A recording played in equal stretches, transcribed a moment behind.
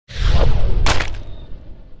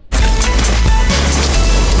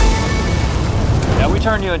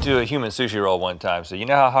turned you into a human sushi roll one time, so you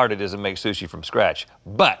know how hard it is to make sushi from scratch.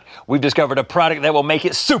 But we've discovered a product that will make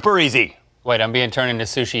it super easy. Wait, I'm being turned into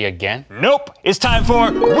sushi again? Nope, it's time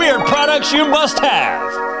for Weird Products You Must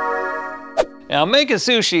Have. Now, making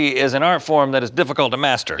sushi is an art form that is difficult to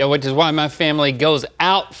master. Yeah, which is why my family goes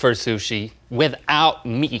out for sushi without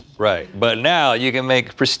me. Right, but now you can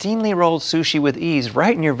make pristinely rolled sushi with ease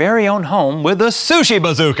right in your very own home with the Sushi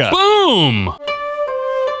Bazooka. Boom!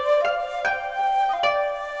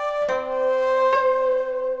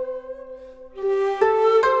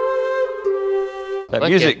 That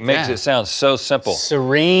music makes it sound so simple.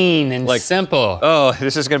 Serene and simple. Oh,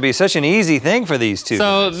 this is gonna be such an easy thing for these two.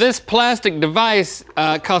 So this plastic device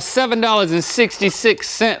costs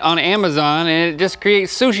 $7.66 on Amazon, and it just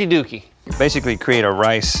creates sushi dookie. You basically create a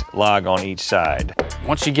rice log on each side.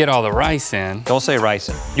 Once you get all the rice in. Don't say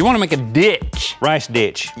ricin'. You wanna make a ditch. Rice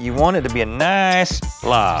ditch. You want it to be a nice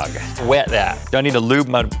log. Wet that. Do I need to lube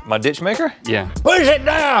my ditch maker? Yeah. Push it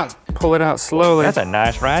down! Pull it out slowly. That's a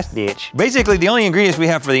nice rice ditch. Basically, the only ingredients we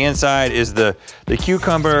have for the inside is the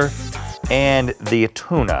cucumber and the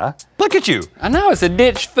tuna. Look at you. I know, it's a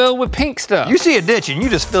ditch filled with pink stuff. You see a ditch and you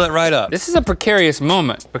just fill it right up. This is a precarious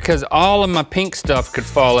moment because all of my pink stuff could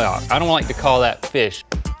fall out. I don't like to call that fish.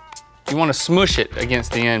 You want to smush it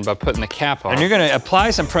against the end by putting the cap on. And you're gonna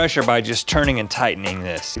apply some pressure by just turning and tightening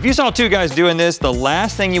this. If you saw two guys doing this, the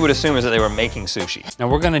last thing you would assume is that they were making sushi. Now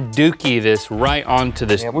we're gonna dookie this right onto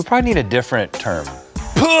this. Yeah, we probably need a different term.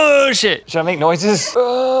 Push it! Should I make noises?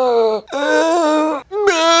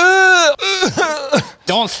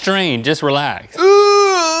 Don't strain, just relax.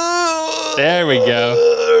 There we go.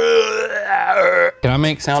 Can I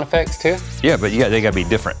make sound effects too? Yeah, but they gotta be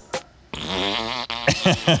different.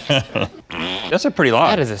 That's a pretty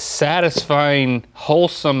log. That is a satisfying,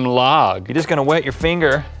 wholesome log. You're just gonna wet your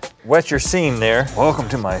finger, wet your seam there. Welcome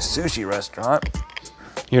to my sushi restaurant.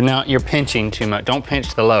 You're pinching too much. Don't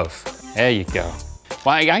pinch the loaf. There you go.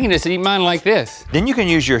 Well, I can just eat mine like this. Then you can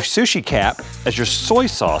use your sushi cap as your soy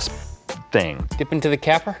sauce thing. Dip into the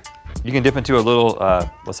capper? You can dip into a little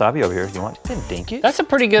wasabi over here if you want. Then dink it. That's a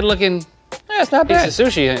pretty good looking it's not bad. piece of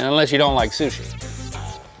sushi, unless you don't like sushi.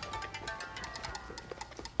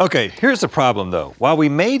 Okay, here's the problem though. While we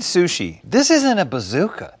made sushi, this isn't a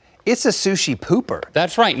bazooka. It's a sushi pooper.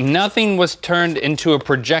 That's right, nothing was turned into a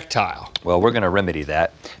projectile. Well, we're gonna remedy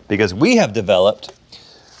that because we have developed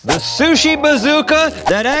the Sushi Bazooka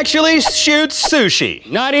that actually shoots sushi.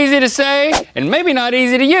 Not easy to say, and maybe not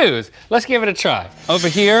easy to use. Let's give it a try. Over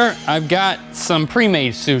here, I've got some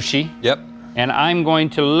pre-made sushi. Yep. And I'm going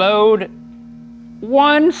to load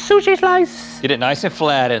one sushi slice. Get it nice and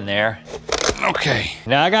flat in there. Okay.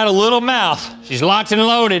 Now I got a little mouth. She's locked and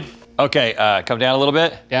loaded. Okay, come down a little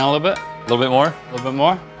bit. Down a little bit. A little bit more. A little bit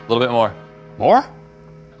more. A little bit more. More?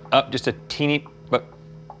 Up just a teeny, but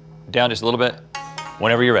down just a little bit.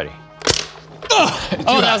 Whenever you're ready. Oh,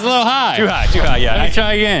 that was a little high. Too high, yeah. Let me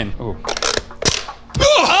try again. Ooh.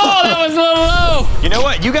 Oh, that was a little low. You know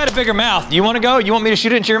what? You got a bigger mouth. You want to go? You want me to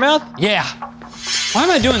shoot it into your mouth? Yeah. Why am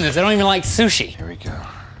I doing this? I don't even like sushi. Here we go.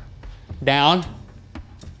 Down,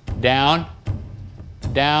 down,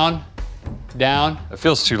 down, down. It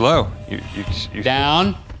feels too low. You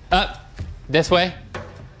down, up, this way.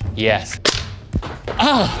 Yes.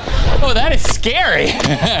 Oh, that is scary.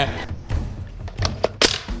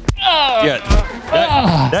 Oh. Yeah,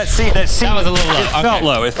 that seam. That was a little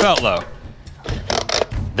low. It felt low.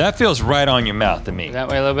 That feels right on your mouth to me. That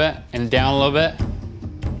way a little bit, and down a little bit.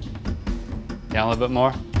 Down a little bit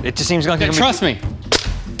more. It just seems like trust me. Hit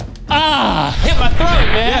my throat,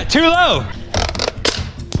 man. Yeah, too low.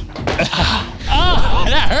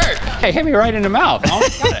 That hurt. Hey, hit me right in the mouth. I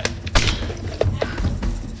almost got it.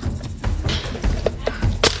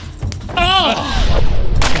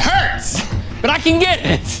 It hurts, but I can get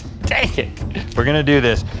it. Take it. We're gonna do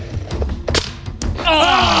this.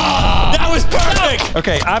 That was perfect.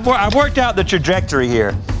 Okay, I've worked out the trajectory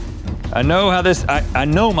here. I know how this. I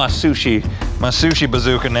know my sushi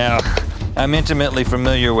bazooka now. I'm intimately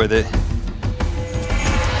familiar with it.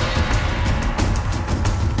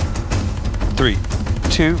 3,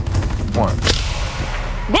 2, 1.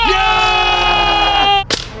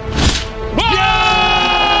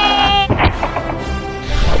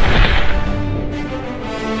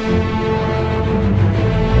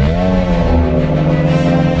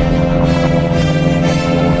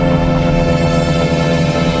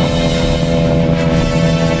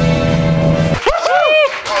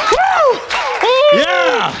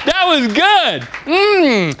 Yeah! That was good.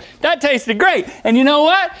 That tasted great. And you know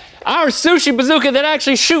what? Our sushi bazooka that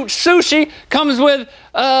actually shoots sushi comes with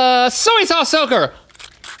soy sauce soaker.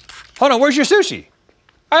 Hold on, where's your sushi?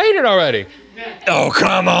 I ate it already. Oh,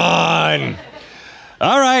 come on.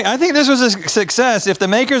 All right, I think this was a success. If the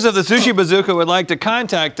makers of the Sushi Bazooka would like to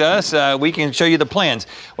contact us, we can show you the plans.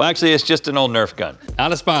 Well, actually, it's just an old Nerf gun.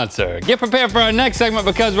 Not a sponsor. Get prepared for our next segment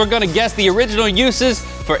because we're gonna guess the original uses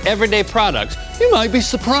for everyday products. You might be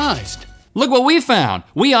surprised. Look what we found.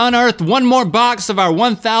 We unearthed one more box of our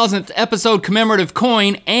 1000th episode commemorative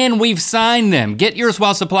coin and we've signed them. Get yours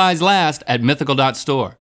while supplies last at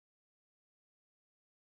mythical.store.